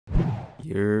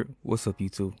What's up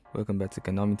YouTube? Welcome back to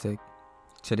Tech.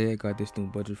 Today I got this new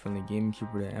budget-friendly gaming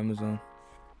keyboard at Amazon.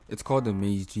 It's called the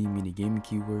MageGee Mini gaming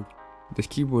keyboard. This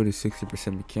keyboard is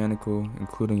 60% mechanical,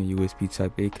 including a USB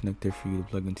Type A connector for you to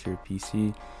plug into your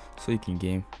PC so you can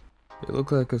game. It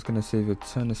looks like it's gonna save a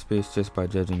ton of space just by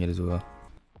judging it as well.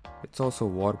 It's also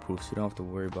waterproof, so you don't have to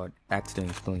worry about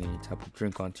accidentally spilling any type of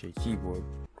drink onto your keyboard.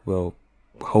 Well,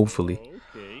 hopefully.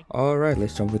 Alright,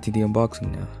 let's jump into the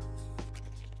unboxing now.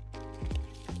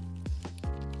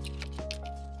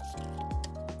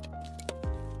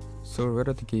 So right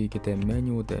out the gate you get that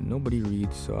manual that nobody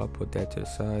reads, so I'll put that to the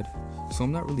side. So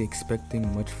I'm not really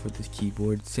expecting much for this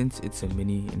keyboard since it's a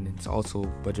mini and it's also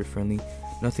budget friendly.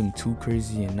 Nothing too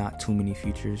crazy and not too many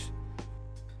features.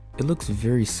 It looks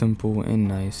very simple and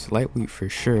nice, lightweight for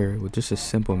sure, with just a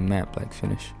simple matte black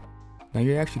finish. Now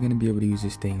you're actually going to be able to use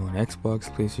this thing on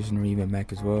Xbox, PlayStation, or even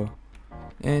Mac as well.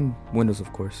 And Windows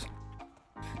of course.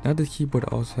 Now this keyboard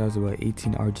also has about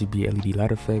 18 RGB LED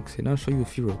light effects, and I'll show you a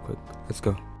few real quick. Let's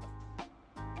go.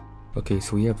 Okay,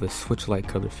 so we have the switch light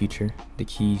color feature. The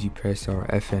keys you press are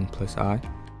FN plus I.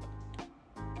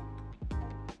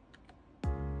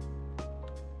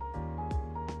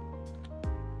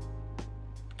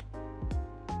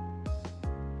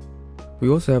 We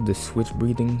also have the switch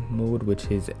breathing mode, which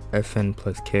is FN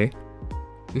plus K.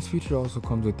 This feature also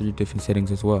comes with 3 different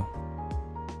settings as well.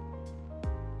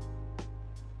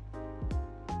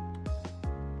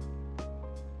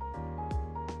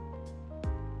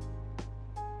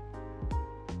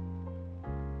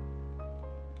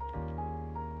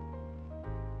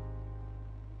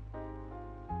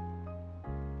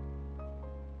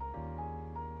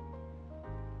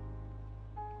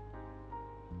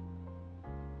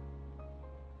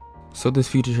 So this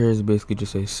feature here is basically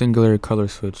just a singular color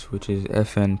switch, which is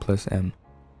FN plus M.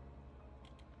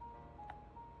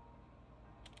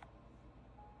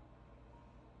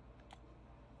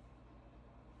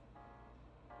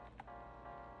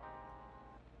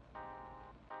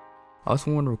 I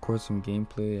also want to record some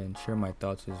gameplay and share my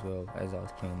thoughts as well as I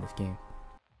was playing this game.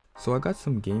 So I got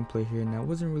some gameplay here, and I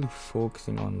wasn't really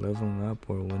focusing on leveling up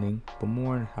or winning, but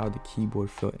more on how the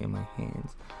keyboard felt in my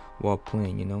hands while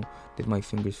playing, you know. Did my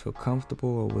fingers feel comfortable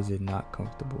or was it not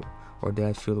comfortable? Or did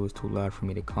I feel it was too loud for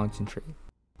me to concentrate?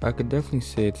 I could definitely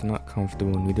say it's not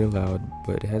comfortable and neither loud,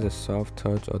 but it has a soft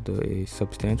touch although a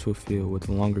substantial feel with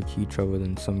longer key travel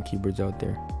than some keyboards out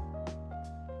there.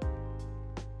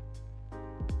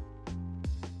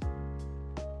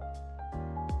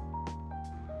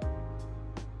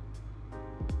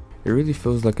 It really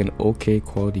feels like an okay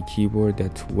quality keyboard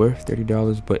that's worth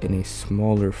 $30 but in a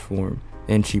smaller form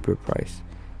and cheaper price.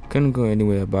 Couldn't go any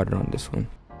way about it on this one.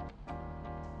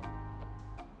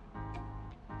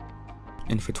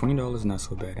 And for $20, not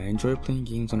so bad. I enjoy playing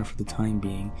games on it for the time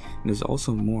being, and there's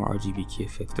also more RGB key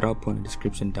effects that I'll put in the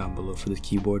description down below for this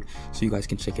keyboard so you guys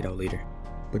can check it out later.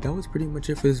 But that was pretty much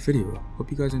it for this video.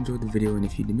 Hope you guys enjoyed the video, and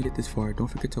if you made it this far, don't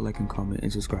forget to like and comment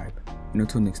and subscribe. And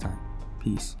until next time,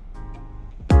 peace.